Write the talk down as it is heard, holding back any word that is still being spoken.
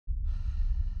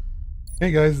Hey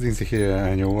guys, DinXy here,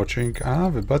 and you're watching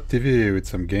Bot TV with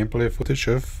some gameplay footage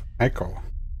of Echo.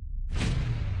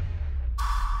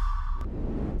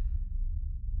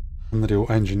 Unreal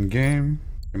Engine game,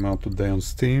 came out today on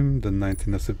Steam, the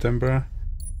 19th of September.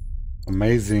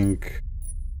 Amazing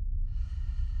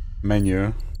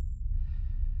menu.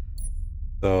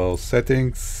 So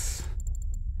settings,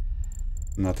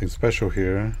 nothing special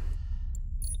here,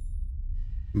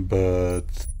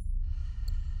 but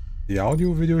the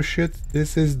audio video shit,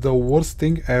 this is the worst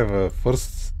thing ever.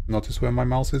 First, notice where my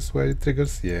mouse is, where it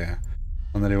triggers? Yeah.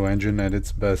 Unreal Engine at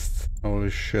its best. Holy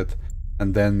shit.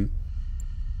 And then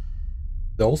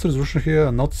the also resolution here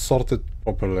are not sorted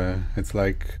properly. It's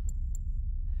like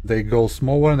they go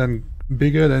smaller and then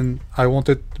bigger than I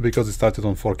wanted because it started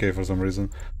on 4K for some reason.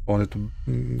 I wanted to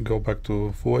go back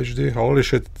to Full HD. Holy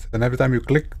shit. And every time you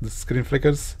click, the screen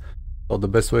flickers. So the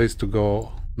best way is to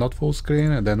go not full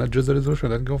screen and then adjust the resolution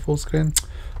and then go full screen.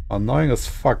 Annoying as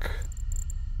fuck.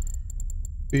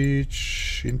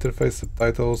 Speech, interface,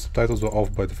 subtitles. Subtitles were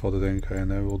off by default, I think. I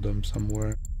enabled them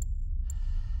somewhere.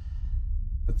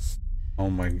 That's... oh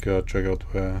my god, check out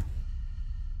where...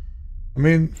 I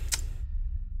mean...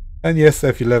 and yes,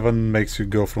 F11 makes you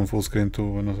go from full screen to,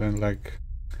 you know, like...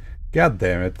 god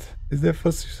damn it. Is there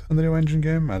first Unreal Engine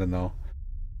game? I don't know.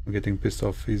 I'm getting pissed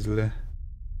off easily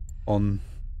on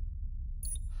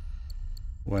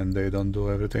when they don't do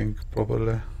everything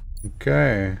properly.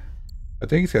 Okay. I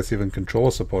think it has even controller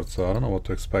support, so I don't know what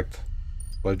to expect.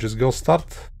 But just go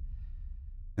start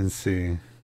and see.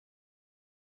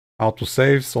 How to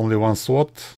save, only one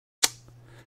SWAT.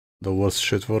 The worst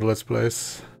shit for Let's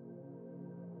Plays.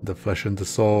 The flesh and the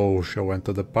soul shall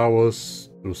enter the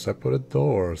powers through separate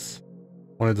doors.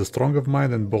 Only the strong of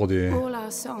mind and body. All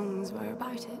our songs were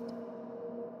about it.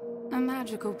 A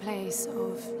magical place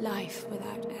of life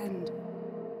without end.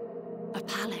 A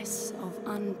palace of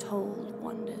untold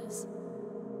wonders.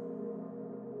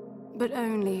 But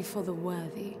only for the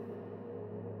worthy.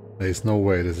 There is no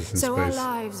way this is in so space.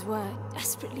 Our lives were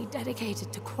desperately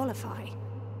dedicated to qualify.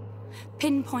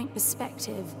 Pinpoint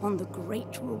perspective on the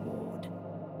great reward.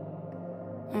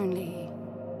 Only...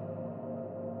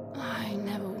 I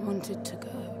never wanted to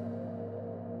go.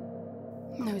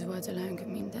 Those words alone could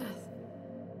mean death.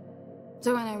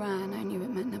 So when I ran, I knew it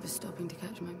meant never stopping to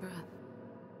catch my breath.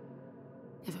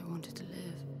 If I wanted to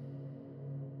live.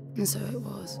 And so it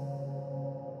was.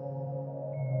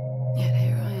 Yet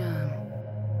here I am.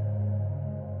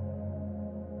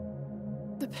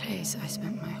 The place I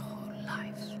spent my whole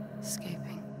life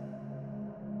escaping.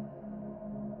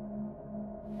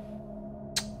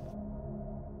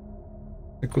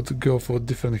 I could go for a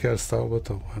different hairstyle, but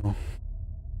oh well.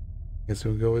 Guess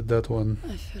we'll go with that one.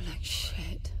 I feel like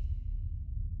shit.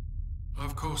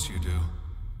 Of course you do.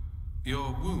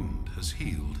 Your wound has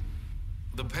healed.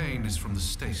 The pain is from the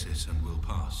stasis and will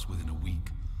pass within a week.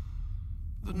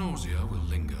 The nausea will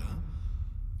linger,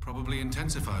 probably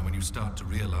intensify when you start to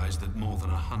realize that more than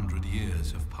 100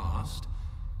 years have passed.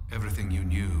 Everything you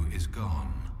knew is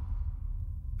gone.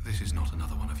 This is not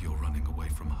another one of your running away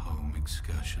from home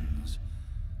excursions.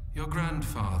 Your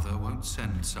grandfather won't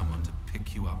send someone to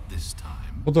pick you up this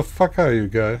time. What the fuck are you,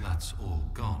 guy? That's all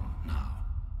gone now.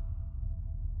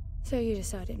 So you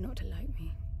decided not to like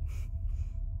me.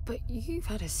 But you've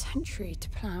had a century to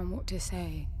plan what to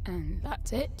say, and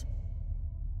that's it?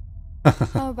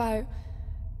 How about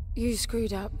you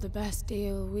screwed up the best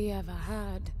deal we ever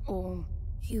had, or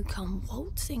you come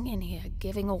waltzing in here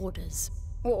giving orders,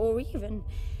 or even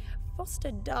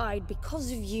Foster died because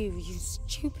of you, you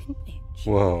stupid bitch.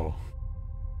 Whoa.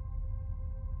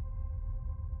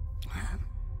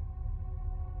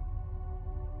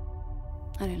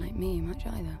 I don't like me much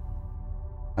either.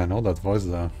 I know that voice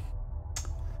though.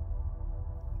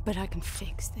 But I can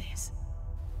fix this.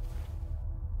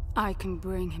 I can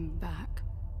bring him back.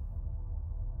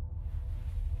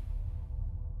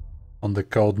 On the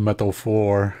cold metal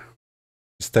floor.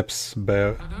 Steps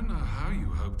bare. I don't know how you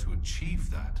hope to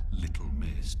achieve that, little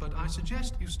miss, but I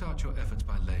suggest you start your efforts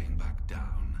by laying back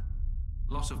down.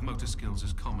 Loss of motor skills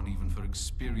is common even for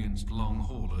experienced long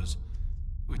haulers,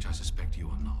 which I suspect you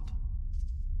are not.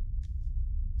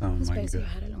 Oh my I suppose you god.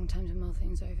 had a long time to mull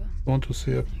things over. Want to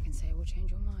see it? I can say it will change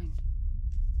your mind.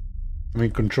 I mean,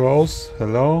 controls.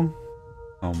 Hello?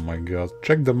 Oh my god.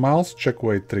 Check the mouse, check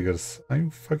where it triggers. Are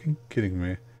you fucking kidding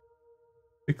me?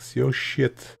 Fix your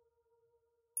shit.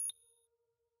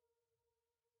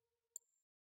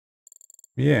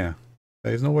 Yeah.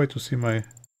 There is no way to see my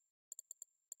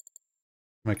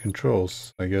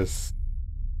controls. I guess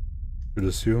should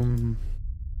assume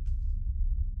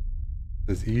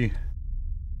there's E.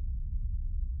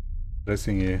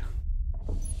 Pressing E.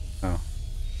 Oh.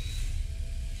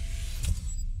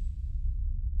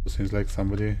 seems like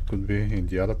somebody could be in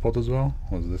the other pod as well.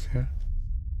 What's this here?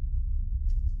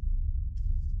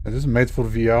 Is this made for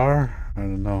VR? I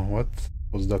don't know. What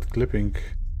was that clipping?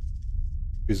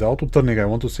 She's auto-turning. I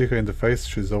want to see her in the face.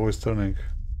 She's always turning.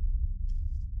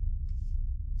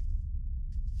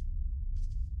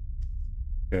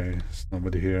 Okay, there's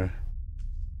nobody here.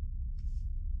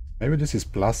 Maybe this is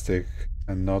plastic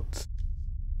and not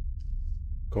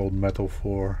cold metal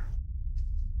for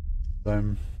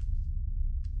them.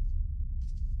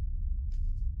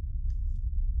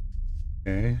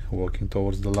 Okay, walking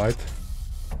towards the light.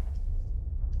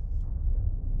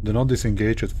 Do not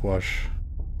disengage at flush.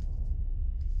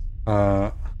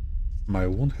 My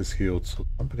wound has healed, so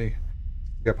somebody...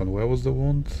 happened. Where was the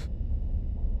wound?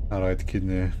 Alright,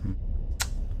 kidney.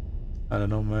 I don't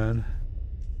know, man.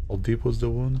 How deep was the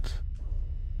wound?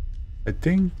 I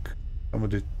think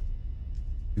somebody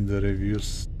in the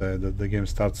reviews said that the game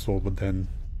starts slow, but then...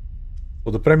 So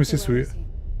the premise is we...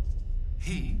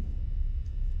 He?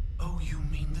 Oh, you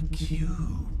mean the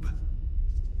cube?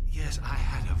 Yes, I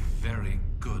had a very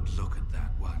good look at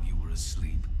that while you were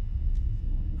asleep.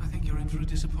 I think you're in for a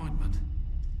disappointment.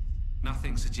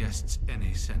 Nothing suggests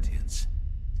any sentience.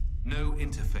 No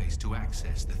interface to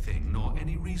access the thing, nor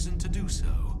any reason to do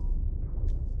so.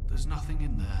 There's nothing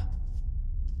in there.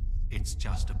 It's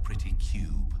just a pretty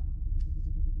cube.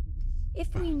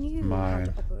 If we knew how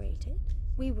to operate it,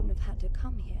 we wouldn't have had to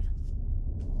come here.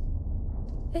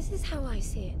 This is how I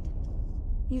see it.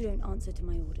 You don't answer to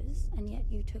my orders, and yet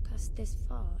you took us this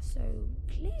far, so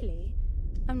clearly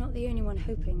I'm not the only one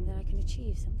hoping that I can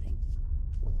achieve something.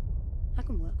 I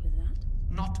can work with that.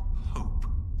 Not hope.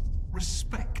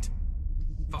 Respect.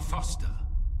 For Foster.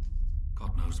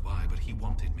 God knows why, but he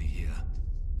wanted me here.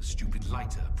 The stupid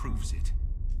lighter proves it.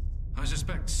 I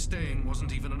suspect staying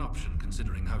wasn't even an option,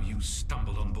 considering how you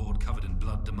stumbled on board covered in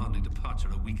blood, demanding departure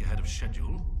a week ahead of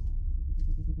schedule.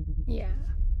 Yeah.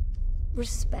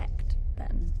 Respect,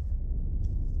 then.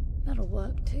 That'll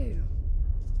work too.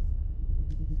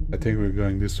 I think we're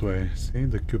going this way. See,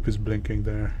 the cube is blinking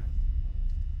there.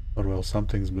 Or well,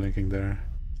 something's blinking there.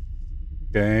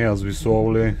 Okay, as we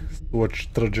slowly watch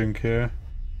trudging here.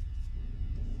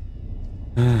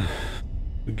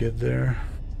 We get there.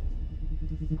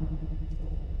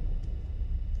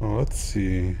 Oh, let's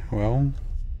see. Well,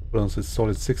 balance is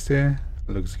solid 60.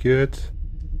 Looks good.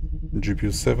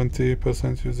 GPU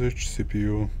 70% usage,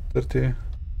 CPU 30. I'm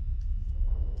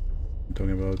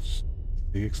talking about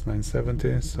DX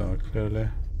 970, so clearly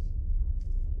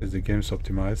the game's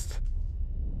optimized.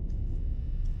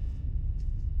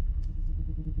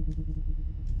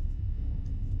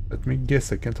 Let me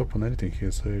guess, I can't open anything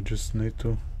here, so I just need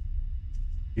to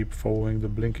keep following the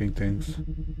blinking things.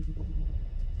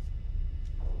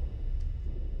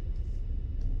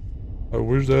 I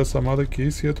wish there are some other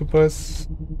keys here to press.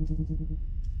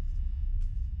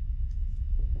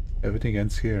 Everything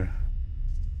ends here.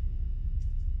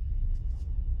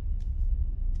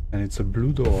 And it's a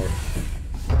blue door.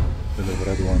 With a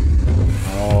red one.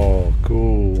 Oh,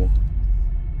 cool.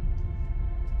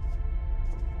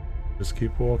 Just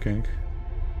keep walking.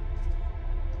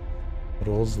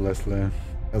 Rose Leslie.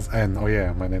 As N. Oh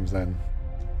yeah, my name's N.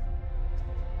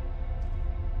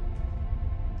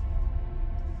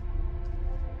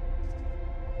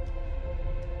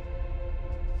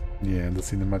 Yeah, the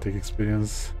cinematic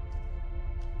experience.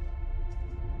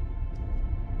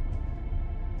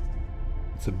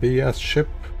 It's a big ass ship.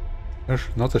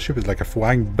 Not a ship, it's like a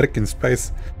flying brick in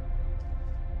space.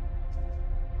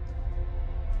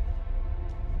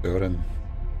 Burn.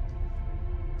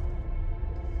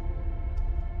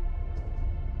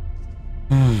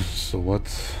 So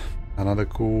what? Another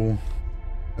cool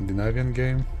Scandinavian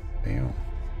game? Damn.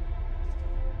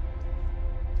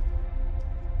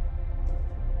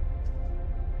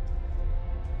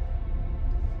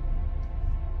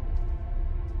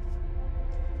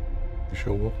 We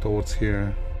shall walk towards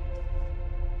here.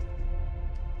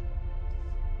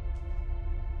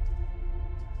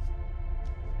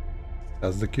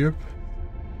 That's the cube.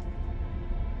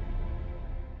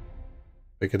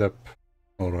 Pick it up.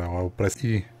 Or I'll press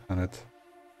E on it.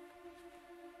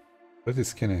 Pretty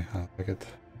skinny, I'll take it.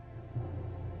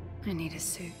 I need a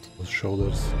suit. Those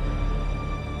shoulders.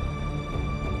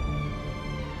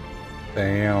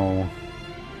 Damn.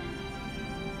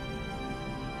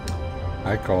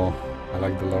 I call. I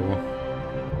like the level.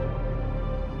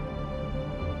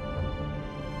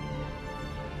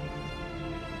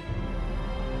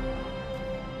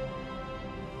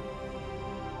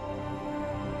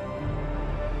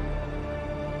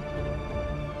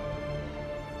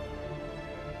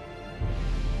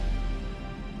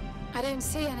 I don't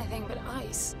see anything but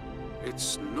ice.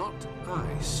 It's not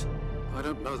ice. I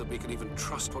don't know that we can even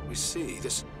trust what we see.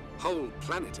 This whole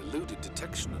planet eluded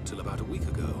detection until about a week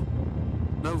ago.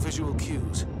 No visual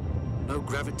cues, no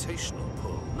gravitational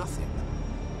pull, nothing.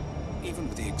 Even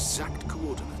with the exact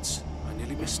coordinates, I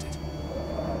nearly missed it.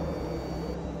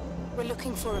 We're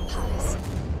looking for a palace.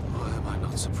 Why am I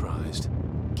not surprised?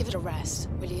 Give it a rest,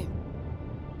 will you?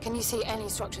 Can you see any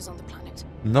structures on the planet?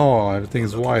 No, everything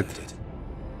is Looking white. at it,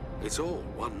 it's all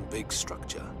one big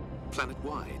structure,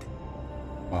 planet-wide.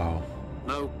 Wow.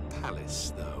 No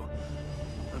palace, though.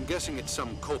 I'm guessing it's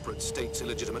some corporate state's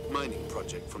illegitimate mining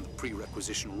project from the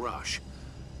pre-requisition rush.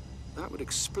 That would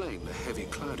explain the heavy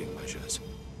clouding measures.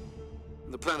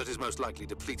 The planet is most likely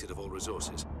depleted of all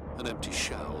resources. An empty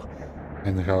shell.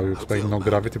 And how you explain no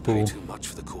gravity Pay pull? too much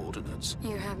for the coordinates.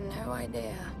 You have no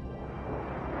idea.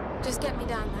 Just get me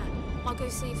down there. I'll go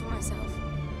see for myself.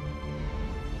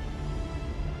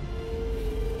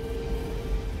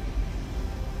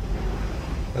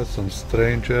 That's some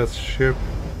strange ass ship.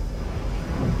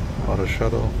 Or a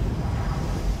shuttle.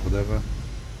 Whatever.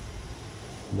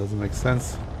 Doesn't make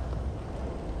sense.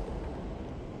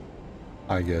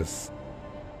 I guess.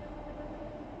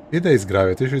 It is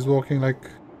gravity, she's walking like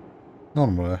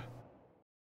normal.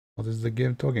 What is the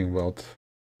game talking about?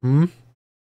 Hmm?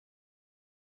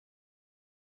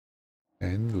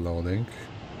 And loading.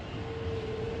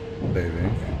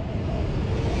 Saving.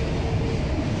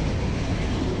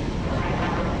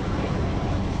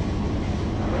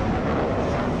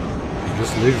 It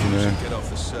just leaves me. Get off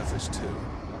the surface too.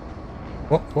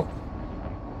 What? What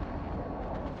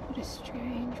a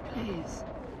strange place.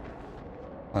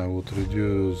 I would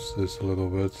reduce this a little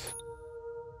bit.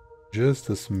 Just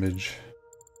a smidge.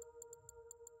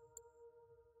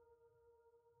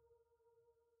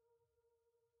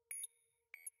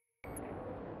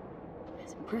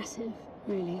 It's impressive,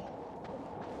 really.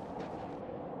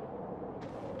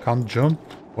 Can't jump?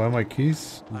 Where are my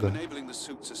keys? I'm enabling the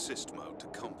suit's assist mode to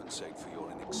compensate for your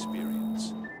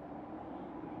inexperience.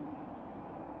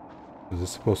 What is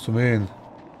this supposed to mean?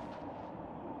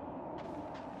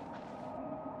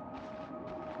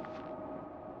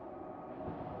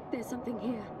 There's something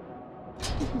here.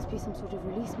 It must be some sort of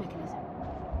release mechanism.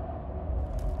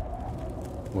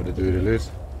 What did we release?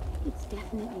 It's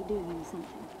definitely doing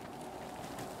something.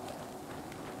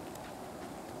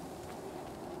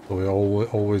 So we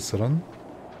always run.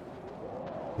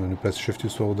 When you press shift you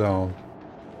slow down.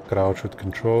 Crouch with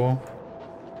control.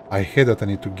 I hate that I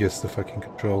need to guess the fucking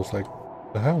controls. Like,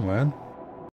 the hell, man?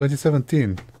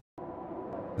 2017.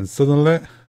 And suddenly...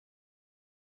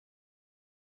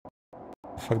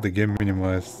 Fuck, the game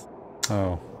minimized.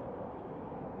 Oh.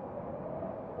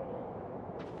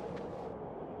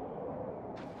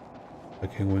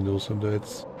 Fucking Windows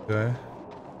updates. Okay.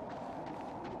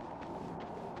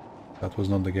 That was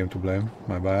not the game to blame.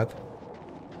 My bad.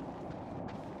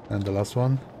 And the last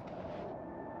one.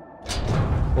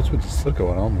 What's with the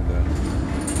circle around me there?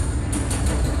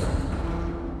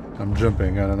 I'm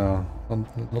jumping, I don't know.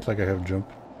 Not like I have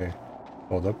jump. Okay.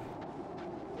 Hold up.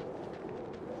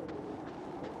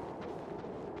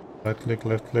 Right click,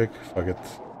 left click. Fuck it.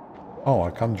 Oh, I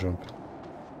can't jump.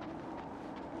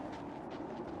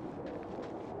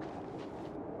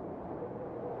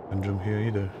 Can't jump here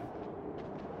either.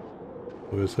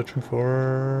 So we're searching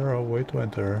for a way to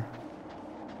enter.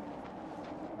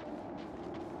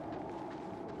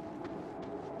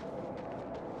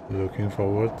 Looking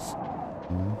forwards.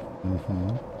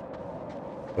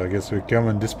 So I guess we come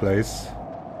in this place.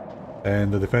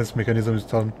 And the defense mechanism is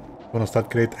gonna start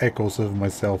create echoes of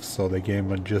myself, so the game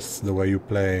adjusts the way you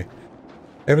play.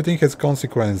 Everything has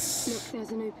consequence. Look,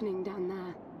 there's an opening down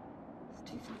there.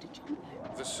 It's too far to jump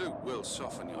though. The suit will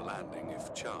soften your landing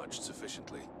if charged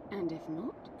sufficiently. And if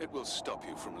not? It will stop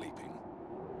you from leaping.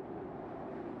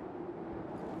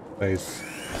 Face.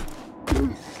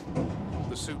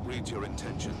 The suit reads your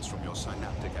intentions from your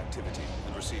synaptic activity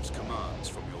and receives commands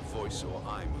from your voice or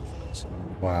eye movements.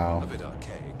 Wow. A bit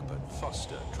archaic, but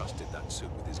Foster trusted that suit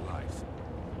with his life.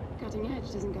 Cutting edge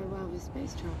doesn't go well with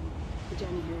space travel. The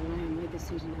journey here alone made the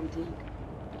suit an antique.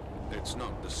 It's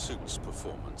not the suit's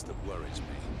performance that worries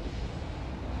me.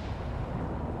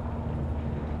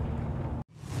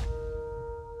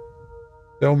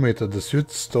 Tell me that the suit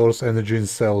stores energy in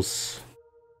cells.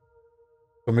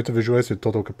 Permit to visualize your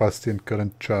total capacity and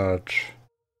current charge.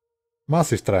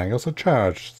 Massive triangles are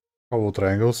charged. Hollow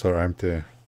triangles are empty.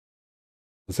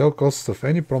 The cell costs of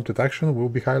any prompted action will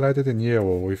be highlighted in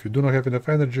yellow. If you do not have enough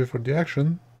energy for the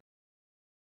action,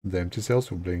 the empty cells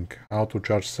will blink. How to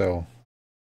charge cell.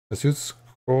 The suit's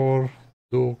core,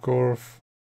 dual core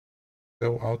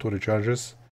cell auto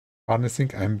recharges, harnessing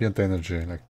ambient energy.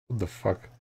 Like, what the fuck?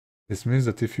 This means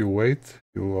that if you wait,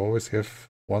 you always have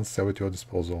one cell at your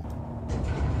disposal.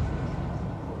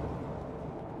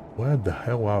 Where the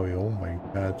hell are we? Oh my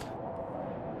god.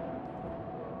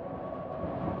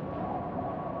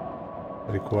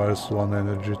 Requires one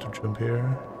energy to jump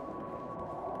here.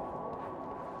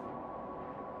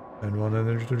 And one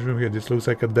energy to jump here. This looks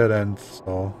like a dead end,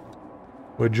 so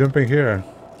we're jumping here.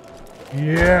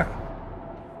 Yeah!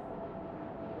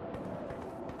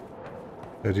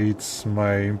 It reads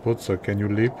my input, so can you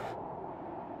leap?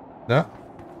 No,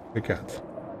 we can't.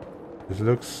 This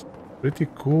looks pretty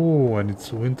cool when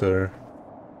it's winter.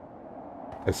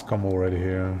 Let's come already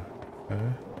here.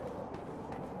 Okay.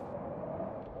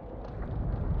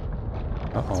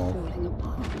 Uh-oh.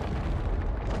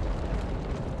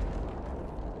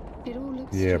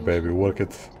 Yeah, baby, work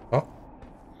it. Oh.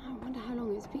 I wonder how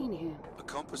long it's been here. A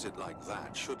composite like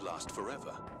that should last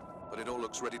forever, but it all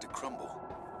looks ready to crumble.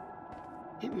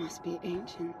 It must be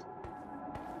ancient.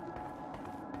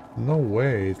 No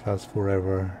way it lasts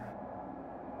forever.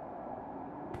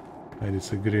 I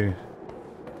disagree.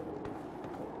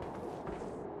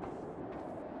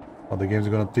 Oh, the game's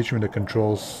gonna teach me the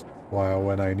controls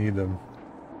when I need them.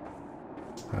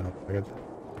 I don't forget.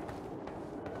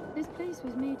 This place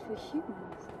was made for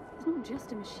humans. It's not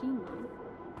just a machine line.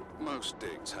 Most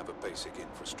digs have a basic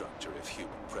infrastructure if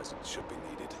human presence should be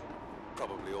needed.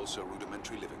 Probably also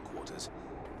rudimentary living quarters.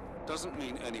 Doesn't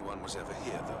mean anyone was ever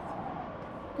here, though.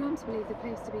 Gramps believed the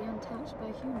place to be untouched by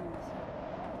humans.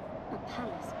 A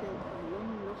palace built on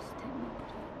long-lost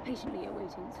technology, patiently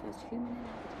awaiting its first human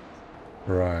inhabitants.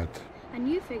 Right. And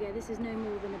you figure this is no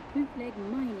more than a bootleg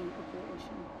mining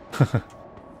operation.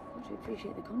 Got to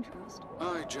appreciate the contrast.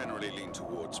 I generally lean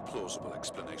towards plausible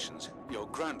explanations. Your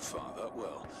grandfather,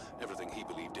 well, everything he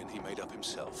believed in, he made up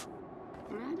himself.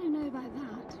 I don't know about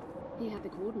that. He had the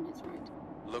coordinates right.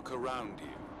 Look around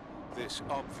you. This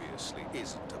obviously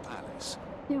isn't a palace.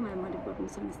 Your man might have gotten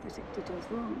some aesthetic details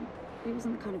wrong. He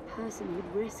wasn't the kind of person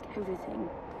who'd risk everything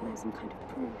without some kind of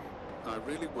proof. I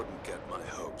really wouldn't get my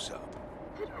hopes up.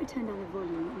 How do I turn down the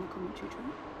volume on the commentary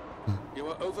track? You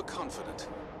are overconfident.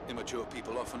 Immature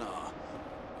people often are.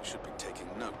 You should be taking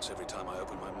notes every time I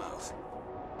open my mouth.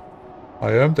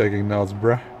 I am taking notes,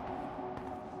 bruh.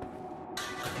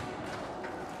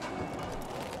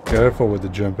 Careful with the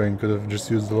jumping. Could have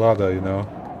just used the ladder, you know.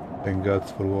 Thank God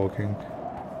for walking.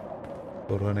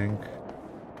 For running.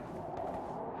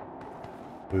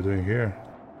 What are we doing here?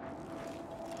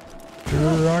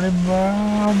 You're running.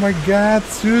 Oh my god,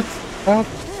 suit up.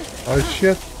 Oh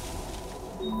shit.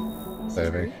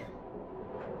 Saving.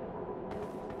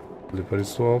 Slippery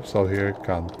slopes out here,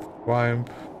 can't climb.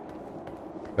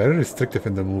 Very restrictive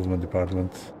in the movement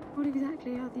department. What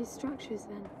exactly are these structures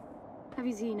then? Have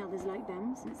you seen others like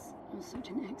them since you're such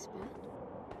an expert?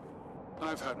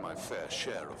 I've had my fair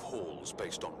share of hauls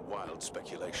based on wild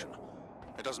speculation.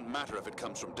 It doesn't matter if it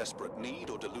comes from desperate need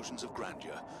or delusions of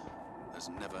grandeur. There's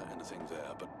never anything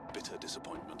there but bitter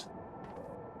disappointment.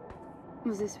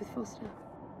 Was this with Foster?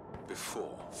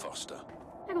 Before Foster.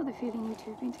 I got the feeling you two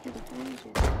have been together for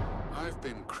ages. I've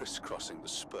been crisscrossing the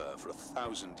spur for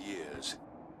 1,000 years.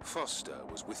 Foster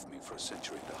was with me for a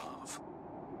century and a half.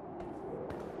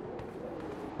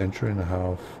 Century and a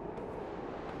half.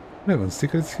 Any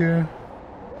secrets here?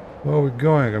 Where are we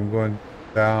going? I'm going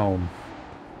down.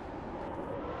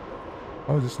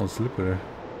 How is this not slippery?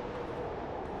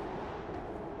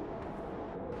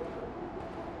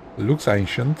 Looks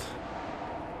ancient.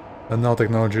 And now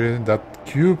technology. That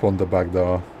cube on the back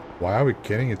though. Why are we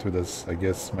carrying it with us? I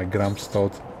guess my Gramps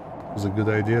thought it was a good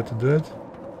idea to do it.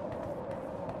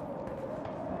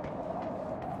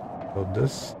 About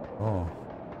this? Oh.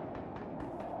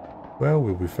 Where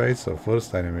will we face our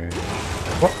first enemy?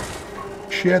 Oh!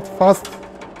 Shit! Fast!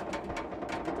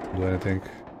 Do anything.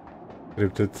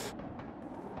 Cryptid.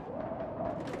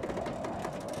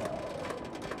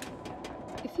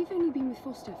 If you've only been with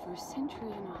Foster for a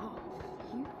century and a half,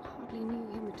 you hardly knew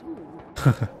him at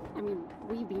all. I mean,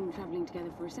 we've been traveling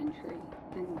together for a century,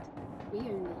 and we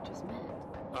only just met.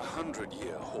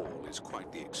 100-year haul is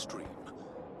quite the extreme.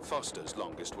 Foster's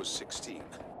longest was 16.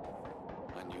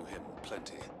 I knew him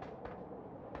plenty.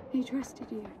 He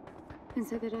trusted you, and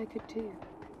said that I could too,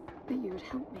 that you would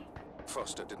help me.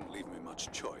 Foster didn't leave me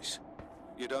much choice.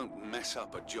 You don't mess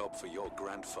up a job for your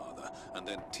grandfather and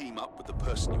then team up with the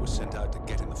person you were sent out to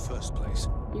get in the first place.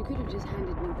 You could have just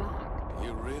handed me back.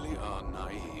 You really are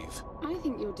naive. I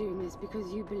think you're doing this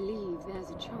because you believe there's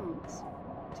a chance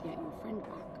to get your friend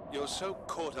back. You're so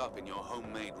caught up in your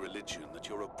homemade religion that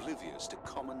you're oblivious to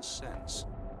common sense.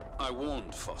 I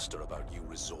warned Foster about you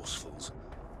resourcefuls.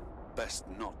 Best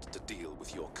not to deal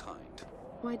with your kind.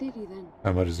 Why did he then?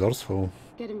 I'm a resourceful.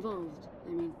 Get involved,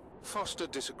 I mean. Foster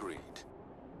disagreed,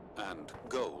 and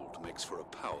gold makes for a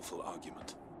powerful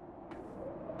argument.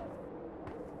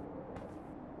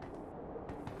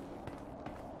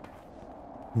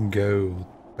 Go.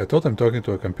 I thought I'm talking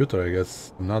to a computer, I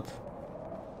guess. I'm not.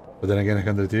 But then again,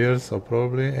 100 years, so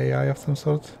probably AI of some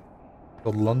sort.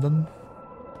 Called London.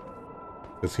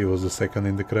 Because he was the second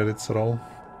in the credits roll.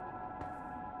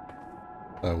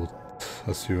 I would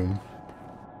assume.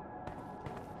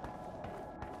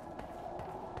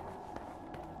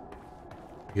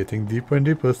 Getting deeper and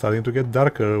deeper, starting to get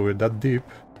darker. We're that deep.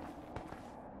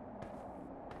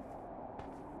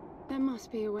 There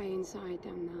must be a way inside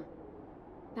down there.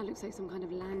 That looks like some kind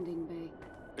of landing bay.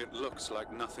 It looks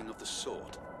like nothing of the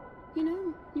sort. You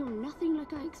know, you're nothing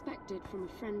like I expected from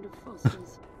a friend of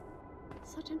Foster's.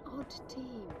 Such an odd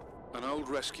team. An old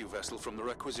rescue vessel from the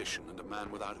Requisition and a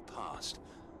man without a past.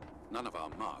 None of our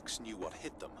marks knew what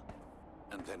hit them.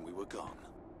 And then we were gone.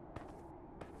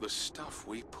 The stuff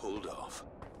we pulled off.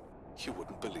 You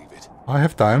wouldn't believe it. I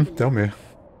have time, tell me.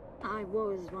 I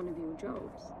was one of your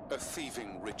jobs. A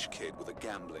thieving rich kid with a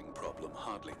gambling problem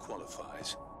hardly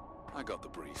qualifies. I got the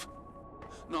brief.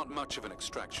 Not much of an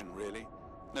extraction, really.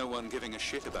 No one giving a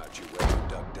shit about you where you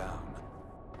dug down.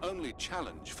 Only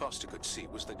challenge Foster could see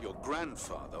was that your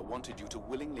grandfather wanted you to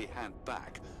willingly hand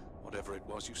back whatever it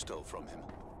was you stole from him.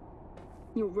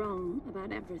 You're wrong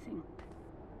about everything.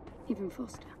 Even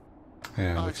Foster.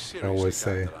 Yeah, I always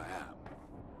say. That I am.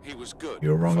 He was good.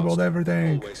 You're wrong about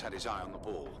everything. Always had his eye on the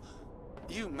ball.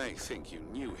 You may think you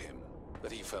knew him,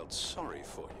 that he felt sorry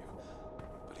for you,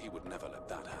 but he would never let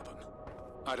that happen.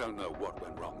 I don't know what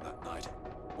went wrong that night,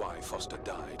 why Foster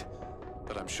died,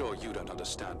 but I'm sure you don't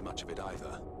understand much of it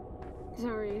either.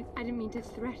 Sorry, I didn't mean to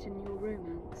threaten your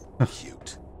romance.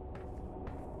 Cute.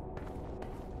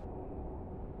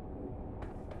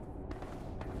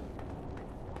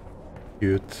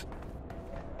 Cute.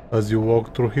 As you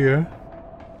walk through here,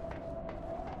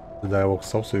 the dialogue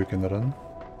stops so you can run.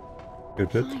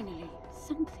 Scripted. Finally,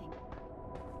 something.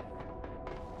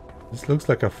 This looks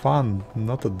like a fan,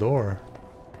 not a door.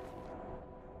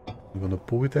 I'm gonna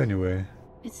pull it anyway.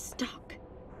 It's stuck.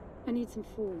 I need some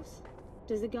force.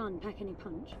 Does the gun pack any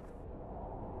punch?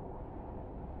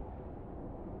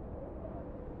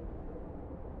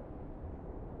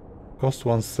 Cost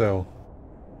 1 cell.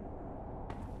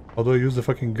 How do I use the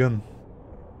fucking gun?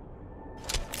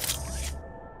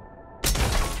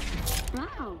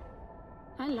 Wow,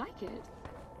 I like it.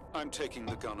 I'm taking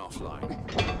the gun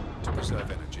offline to preserve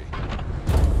energy.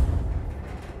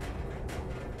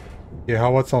 Yeah,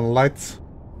 how what's on lights?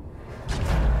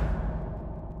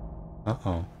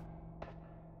 Uh-oh.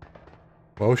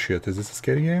 Oh shit, is this a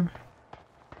scary game?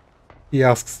 He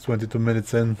asks 22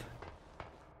 minutes in.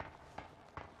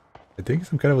 I think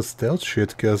some kind of a stealth shit,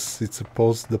 because it's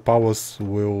supposed the powers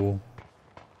will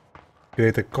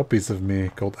create a copies of me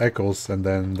called echoes, and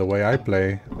then the way I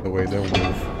play, the way they'll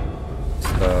move.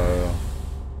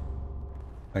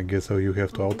 I guess so you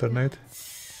have to alternate?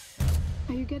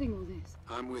 Are you getting all this?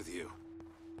 I'm with you.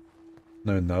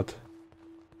 No, you're not.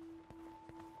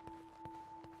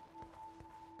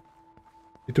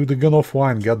 You took the gun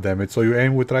offline, goddammit, so you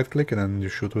aim with right click and then you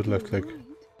shoot with left click. Right.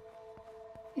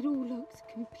 It all looks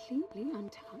completely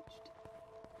untouched.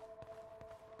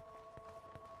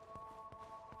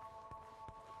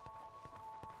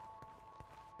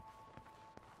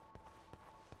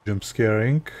 Jump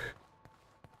scaring.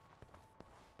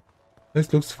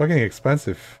 This looks fucking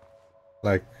expensive.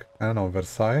 Like, I don't know,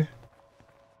 Versailles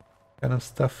kind of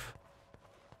stuff.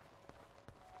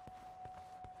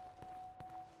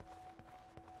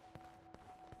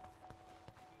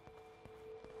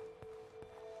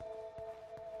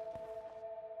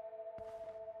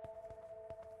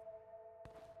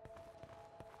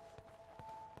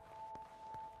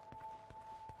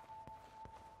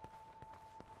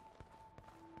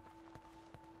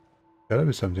 Gotta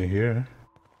be something here.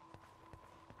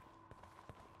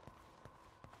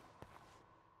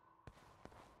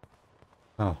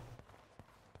 Oh.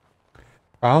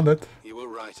 Found it. You were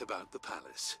right about the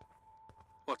palace.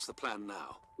 What's the plan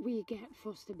now? We get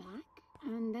Foster back,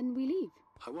 and then we leave.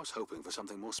 I was hoping for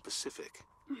something more specific.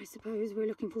 I suppose we're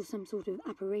looking for some sort of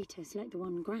apparatus like the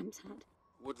one Gramps had.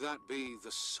 Would that be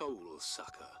the soul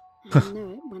sucker? I'll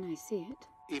know it when I see it.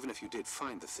 Even if you did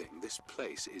find the thing, this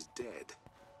place is dead.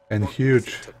 And What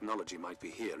huge. technology might be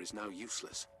here is now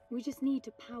useless. We just need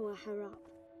to power her up.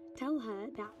 Tell her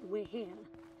that we're here.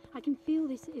 I can feel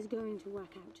this is going to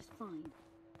work out just fine.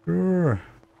 Sure.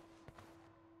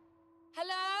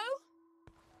 Hello?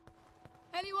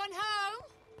 Anyone home?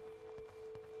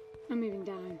 I'm moving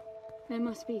down. There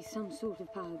must be some sort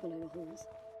of power below the halls.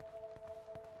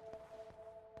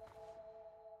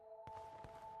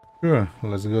 Sure,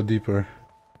 let's go deeper.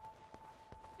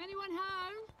 Anyone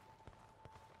home?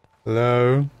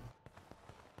 Hello?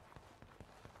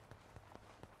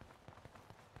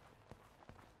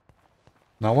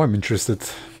 Now I'm interested.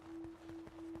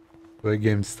 The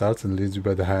game starts and leads you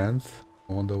by the hand.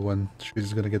 I wonder when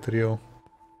she's gonna get real.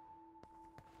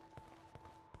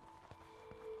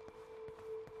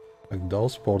 Like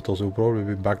those portals will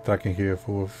probably be backtracking here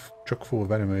chock full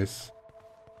of enemies.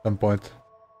 At some point.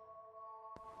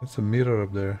 It's a mirror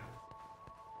up there.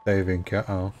 Saving,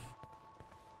 uh-oh.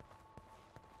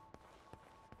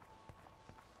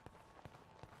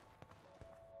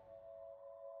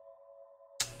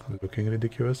 Looking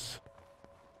ridiculous.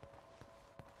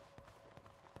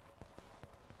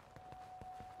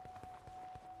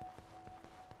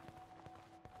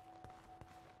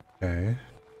 Okay.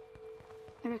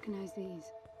 I recognize these.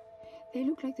 They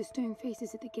look like the stone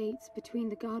faces at the gates between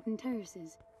the garden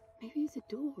terraces. Maybe it's a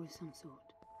door of some sort.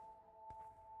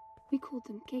 We called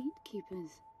them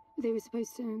gatekeepers. They were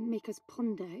supposed to make us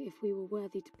ponder if we were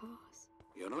worthy to pass.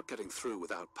 You're not getting through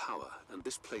without power, and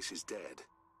this place is dead.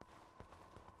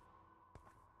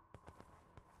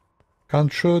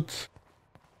 Can't shoot.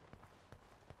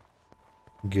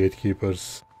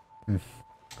 Gatekeepers.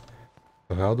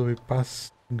 So how do we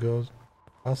go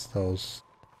past those?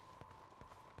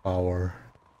 Power.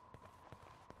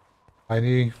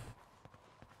 Any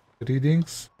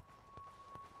readings?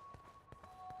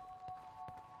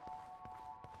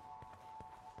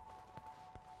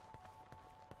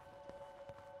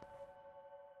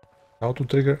 How to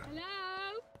trigger? Hello?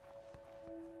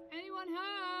 Anyone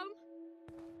home?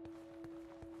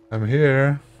 I'm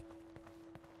here.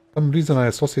 For some reason I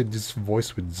associate this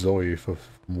voice with Zoe. From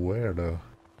where though?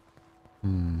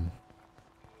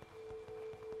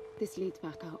 This leads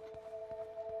back up.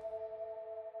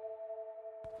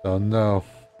 Oh no.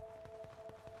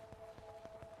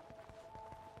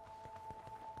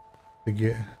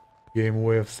 The game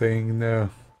way of saying no.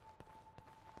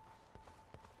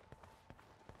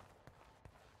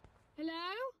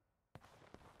 Hello?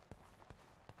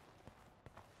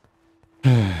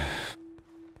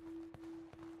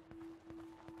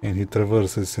 And he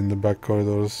traverses in the back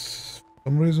corridors. For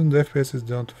some reason the FPS is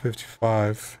down to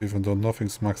 55, even though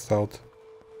nothing's maxed out.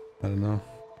 I don't know.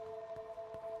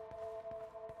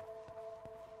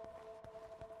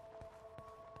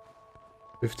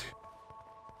 50.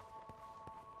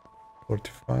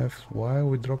 45. Why are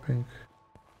we dropping?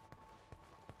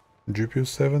 GPU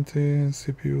 70,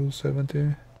 CPU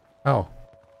 70. Oh.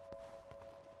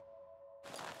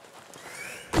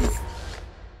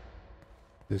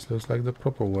 This looks like the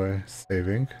proper way.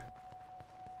 Saving.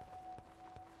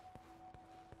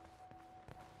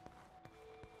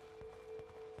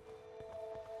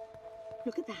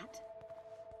 Look at that.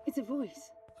 It's a voice.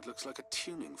 It looks like a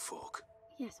tuning fork.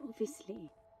 Yes,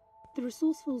 obviously. The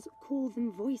resourcefuls call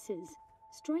them voices.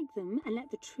 Strike them and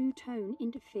let the true tone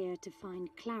interfere to find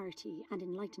clarity and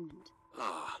enlightenment.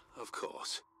 Ah, of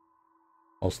course.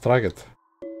 I'll strike it.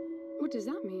 What does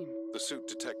that mean? The suit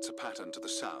detects a pattern to the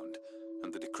sound,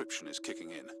 and the decryption is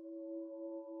kicking in.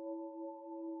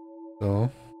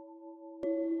 So.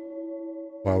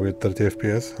 Wow, we're at 30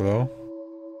 FPS. Hello?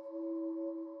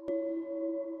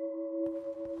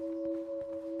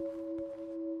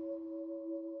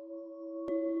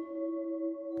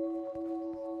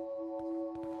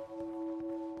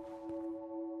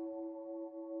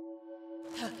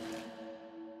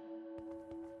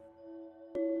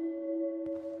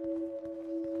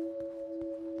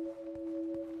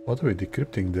 What are we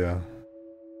decrypting there?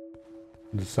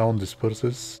 The sound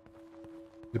disperses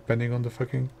depending on the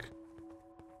fucking...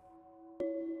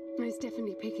 It's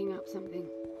definitely picking up something.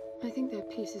 I think they're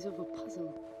pieces of a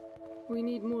puzzle. We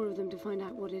need more of them to find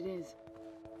out what it is.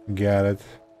 Got it.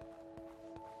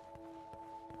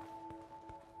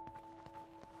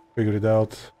 Figure it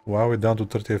out. Wow, we're down to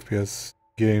 30 FPS.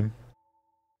 Game.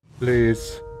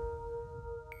 Please.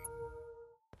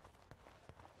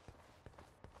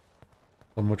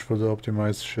 So much for the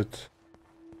optimized shit.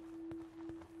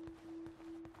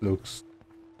 Looks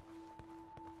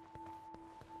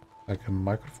like a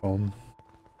microphone.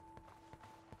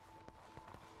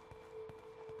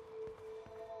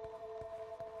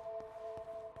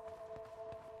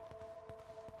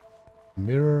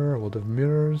 Mirror, a lot of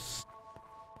mirrors.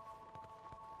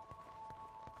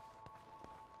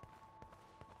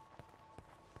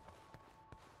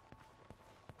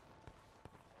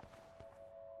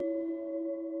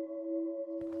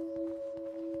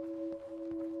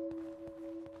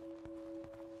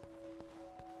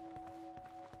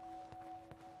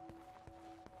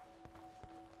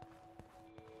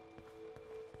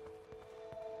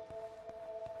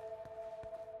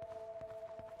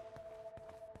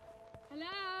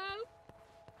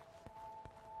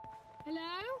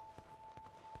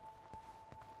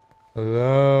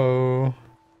 Hello?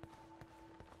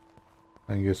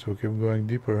 I guess we'll keep going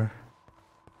deeper.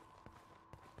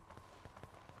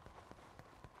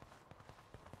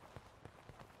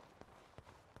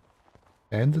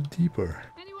 And deeper.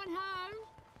 Anyone home?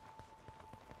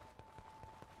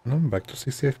 And I'm back to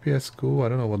 60 FPS. Cool. I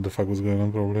don't know what the fuck was going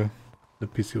on. Probably the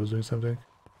PC was doing something.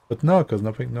 But no, because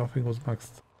nothing was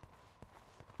maxed.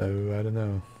 So I don't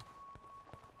know.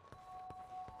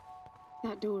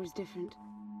 That door is different.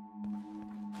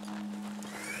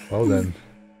 Well then.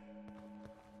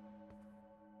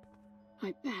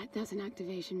 I bet that's an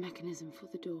activation mechanism for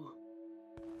the door.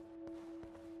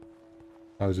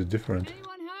 How is it different?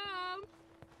 Anyone home?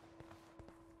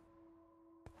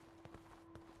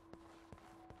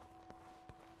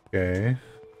 Okay.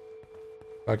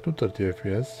 Back to 30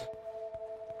 FPS.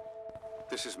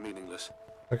 This is meaningless.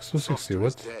 Back to 60, Foster is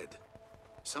what? dead.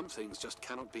 Some things just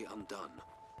cannot be undone.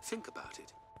 Think about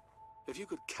it. If you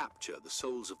could capture the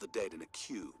souls of the dead in a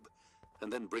cube,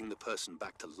 and then bring the person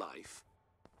back to life,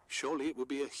 surely it would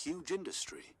be a huge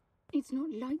industry. It's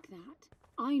not like that.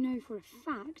 I know for a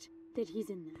fact that he's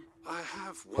in there. I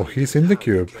have Oh, he's in the wondered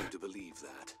how you cube. came to believe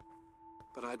that.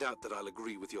 But I doubt that I'll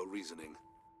agree with your reasoning.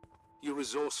 You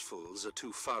resourcefuls are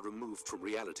too far removed from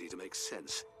reality to make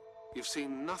sense. You've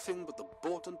seen nothing but the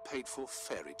bought and paid for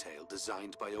fairy tale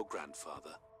designed by your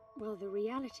grandfather. Well, the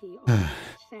reality of my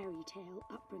fairy tale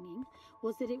upbringing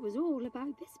was that it was all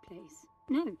about this place.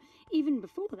 No, even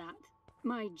before that,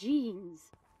 my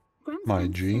genes. Gramps My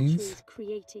spent genes? centuries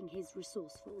creating his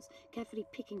resourcefuls, carefully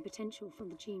picking potential from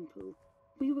the gene pool.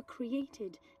 We were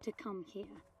created to come here,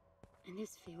 and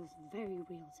this feels very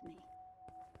real to me.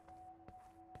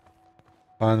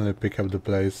 Finally pick up the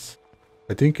place.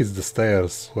 I think it's the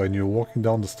stairs. When you're walking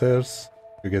down the stairs,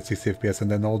 you get 60 FPS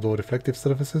and then all the reflective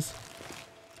surfaces.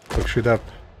 Fuck shit up.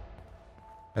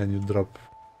 And you drop.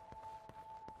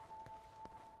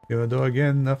 Even though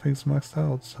again, nothing's maxed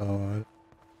out, so...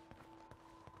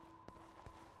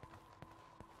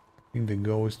 I think the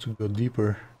goal is to go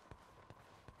deeper.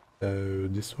 So,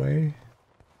 this way?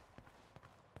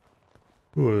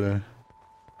 Cool.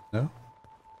 No?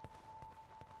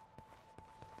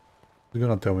 It's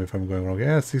gonna tell me if I'm going wrong.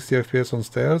 Yeah, 60 FPS on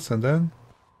stairs and then...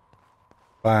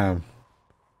 Bam!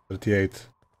 38.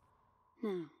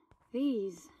 Now,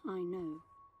 these I know.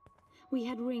 We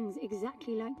had rings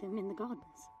exactly like them in the gardens.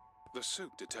 The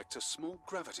suit detects a small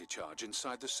gravity charge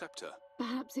inside the scepter.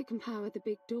 Perhaps it can power the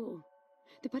big door.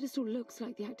 The pedestal looks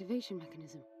like the activation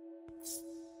mechanism.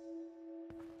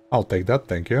 I'll take that,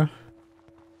 thank you.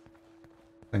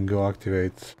 And go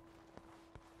activate.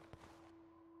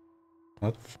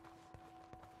 What?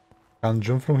 Can't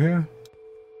jump from here?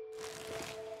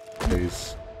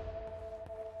 Please.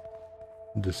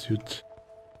 The suit.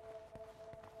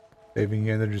 Saving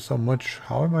energy so much.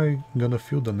 How am I gonna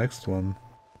fuel the next one?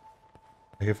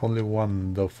 I have only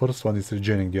one. The first one is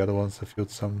regenerating, the other ones I filled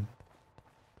some.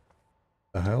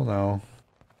 The hell now?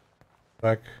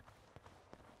 Back.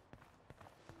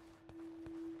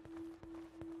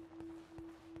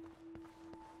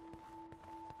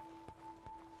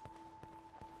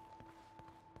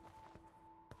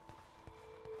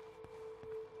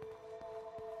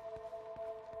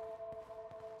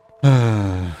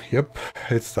 Yep,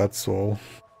 it's that soul.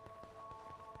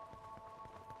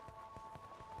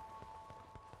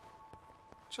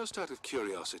 Just out of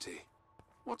curiosity,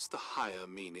 what's the higher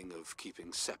meaning of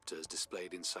keeping scepters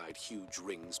displayed inside huge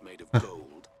rings made of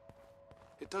gold?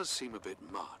 It does seem a bit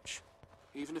much,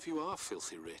 even if you are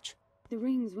filthy rich. The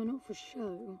rings were not for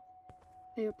show.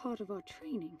 They are part of our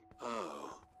training.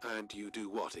 Oh, and you do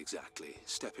what exactly?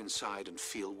 Step inside and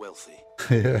feel wealthy?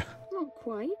 Yeah. Not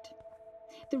quite.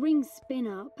 The rings spin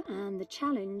up, and the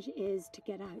challenge is to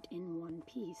get out in one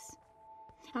piece.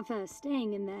 At first,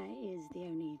 staying in there is the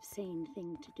only sane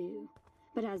thing to do.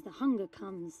 But as the hunger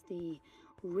comes, the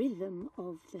rhythm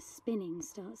of the spinning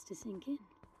starts to sink in.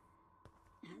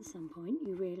 At some point,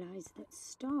 you realize that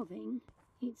starving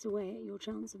eats away at your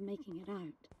chance of making it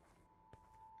out.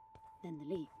 Then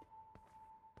the leap.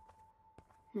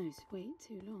 No, wait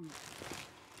too long.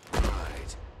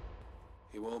 Right.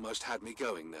 You almost had me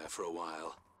going there for a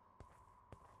while.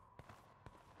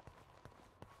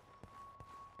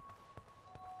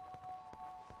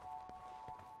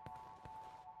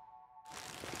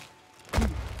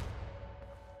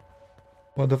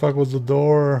 What the fuck was the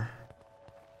door?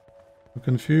 I'm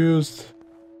confused.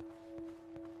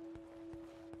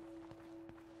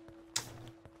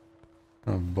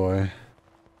 Oh boy.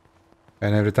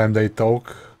 And every time they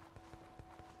talk,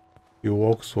 you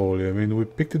walk slowly. I mean, we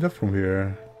picked it up from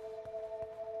here.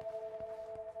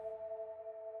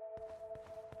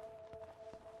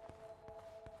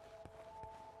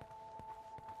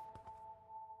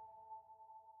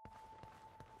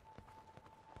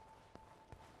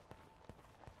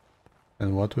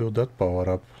 And what will that power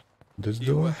up? This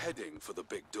You were door? heading for the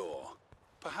big door.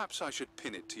 Perhaps I should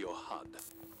pin it to your HUD.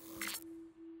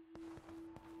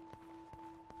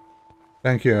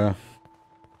 Thank you.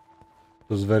 It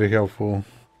was very helpful.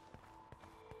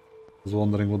 I was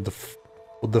wondering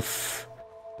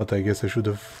but I guess I should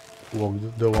have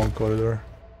walked the long corridor.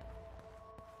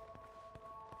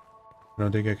 I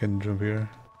don't think I can jump here.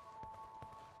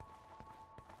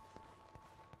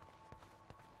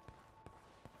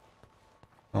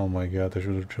 Oh my god, I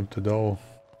should have jumped the door.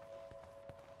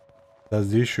 That's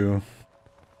the issue.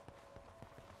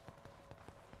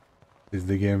 Is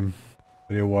the game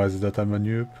realizes that I'm a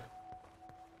noob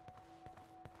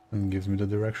and gives me the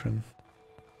direction.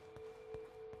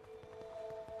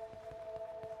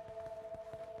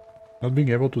 Not being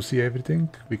able to see everything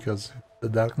because the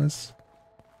darkness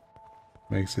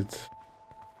makes it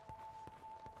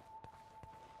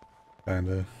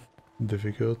kinda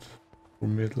difficult for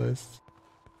me at least.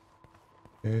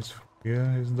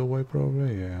 Yeah, is the way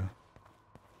probably, yeah.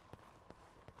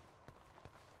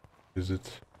 Is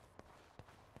it?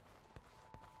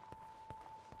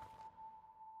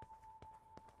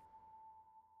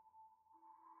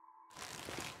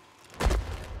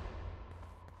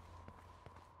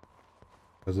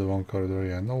 There's the one corridor,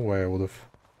 yeah, no way I would have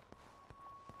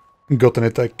gotten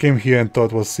it. I came here and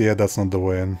thought was, yeah, that's not the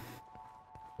way, and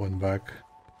went back.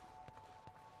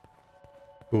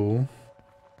 Cool.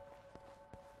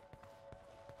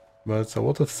 But it's a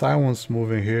lot of silence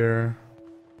moving here.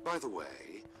 By the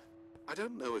way, I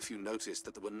don't know if you noticed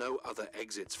that there were no other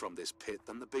exits from this pit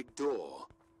than the big door.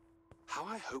 How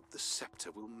I hope the scepter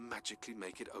will magically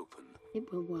make it open.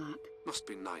 It will work. Must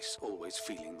be nice always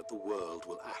feeling that the world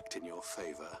will act in your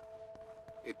favor.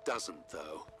 It doesn't,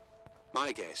 though.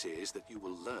 My guess is that you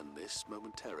will learn this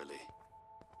momentarily.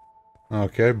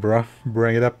 Okay, bruh,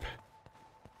 bring it up.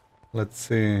 Let's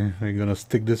see, we're gonna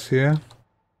stick this here.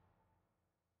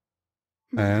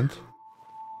 And?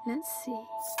 Let's see.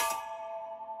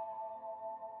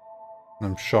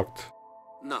 I'm shocked.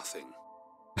 Nothing.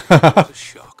 What a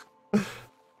shock.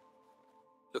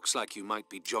 Looks like you might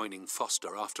be joining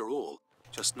Foster after all,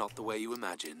 just not the way you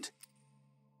imagined.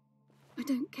 I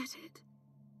don't get it.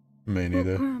 Me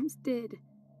neither. What Gramps did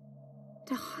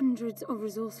to hundreds of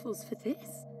resourcefuls for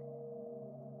this?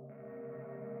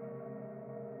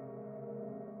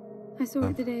 I saw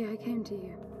it the day I came to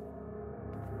you.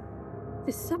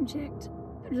 The subject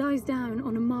lies down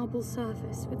on a marble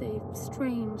surface with a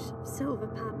strange silver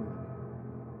pattern.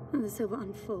 And the silver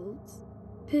unfolds,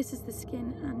 pierces the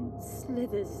skin, and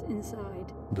slithers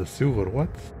inside. The silver what?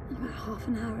 In about half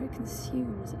an hour it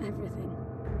consumes everything.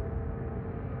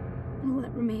 And all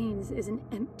that remains is an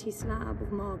empty slab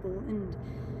of marble and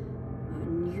a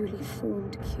newly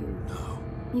formed cube. No.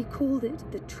 He called it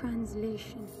the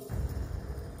translation.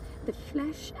 The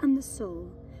flesh and the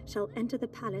soul shall enter the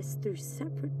palace through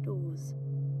separate doors.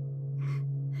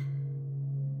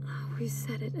 We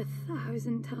said it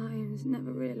 1,000 times,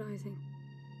 never realizing.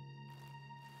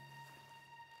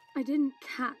 I didn't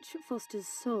catch Foster's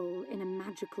soul in a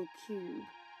magical cube.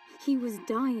 He was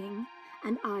dying,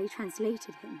 and I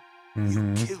translated him.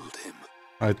 You killed him.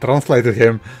 I translated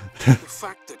him. The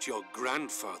fact that your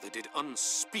grandfather did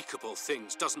unspeakable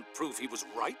things doesn't prove he was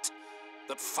right.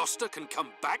 That Foster can come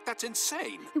back, that's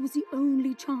insane. It was the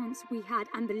only chance we had,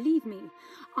 and believe me,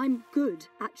 I'm good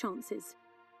at chances.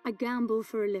 I gamble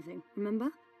for a living,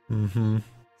 remember? Mm-hmm.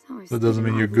 So That doesn't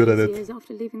mean you're good at it. years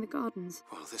after leaving the gardens.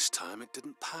 Well, this time it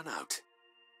didn't pan out.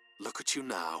 Look at you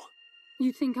now.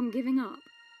 You think I'm giving up?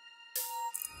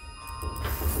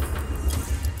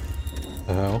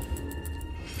 The hell?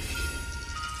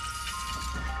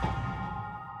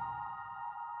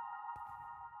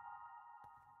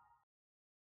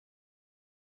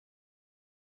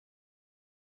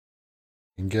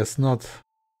 I guess not.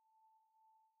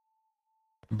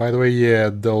 By the way, yeah,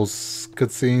 those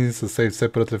cutscenes are saved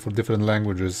separately for different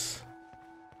languages.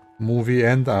 Movie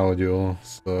and audio.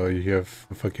 So you have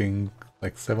fucking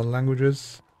like 7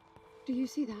 languages. Do you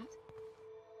see that?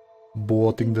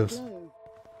 Boating the... Glow.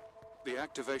 The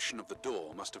activation of the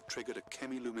door must have triggered a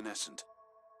chemiluminescent.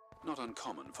 Not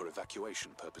uncommon for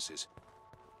evacuation purposes.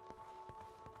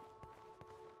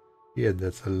 Yeah,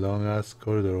 that's a long ass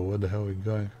corridor. Where the hell are we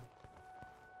going?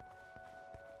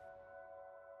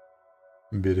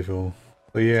 Beautiful.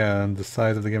 So yeah, and the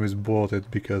size of the game is bloated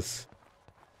because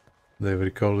they've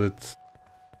recorded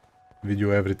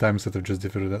video every time instead of just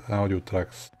different audio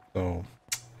tracks. So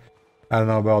I don't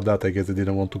know about that. I guess they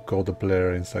didn't want to call the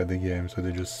player inside the game, so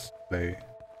they just play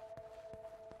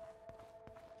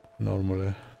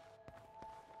normally.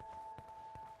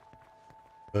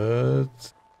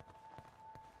 But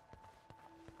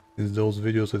Since those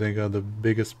videos I think are the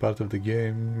biggest part of the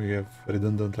game, we have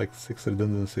redundant, like 6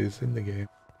 redundancies in the game.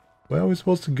 Where are we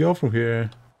supposed to go from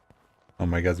here? Oh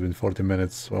my god, it's been 40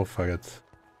 minutes, well fuck it.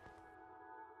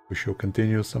 We should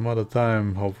continue some other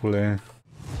time, hopefully.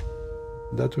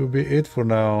 That will be it for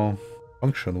now.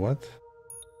 Function, what?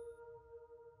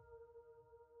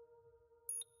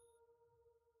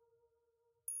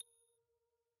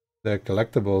 They're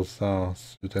collectibles, oh,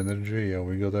 suit energy, yeah,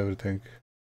 we got everything.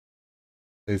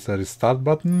 There's a restart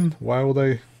button, why would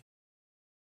I?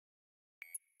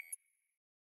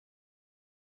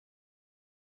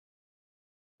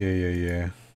 Yeah.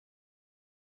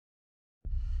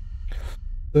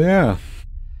 So yeah,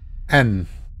 N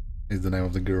is the name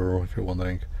of the girl, if you're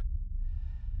wondering.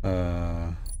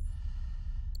 There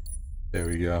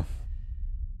we go.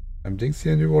 I'm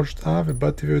DinXy and you watched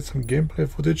but TV with some gameplay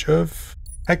footage of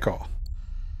Echo.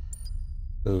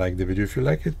 Like the video if you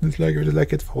like it, dislike if you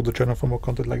like it, follow the channel for more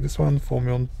content like this one, follow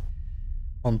me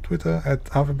on Twitter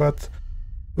at Alphabet,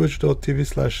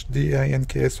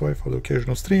 twitch.tv/DinXy for the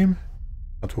occasional stream.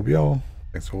 That will be all.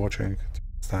 Thanks for watching. Till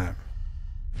next time.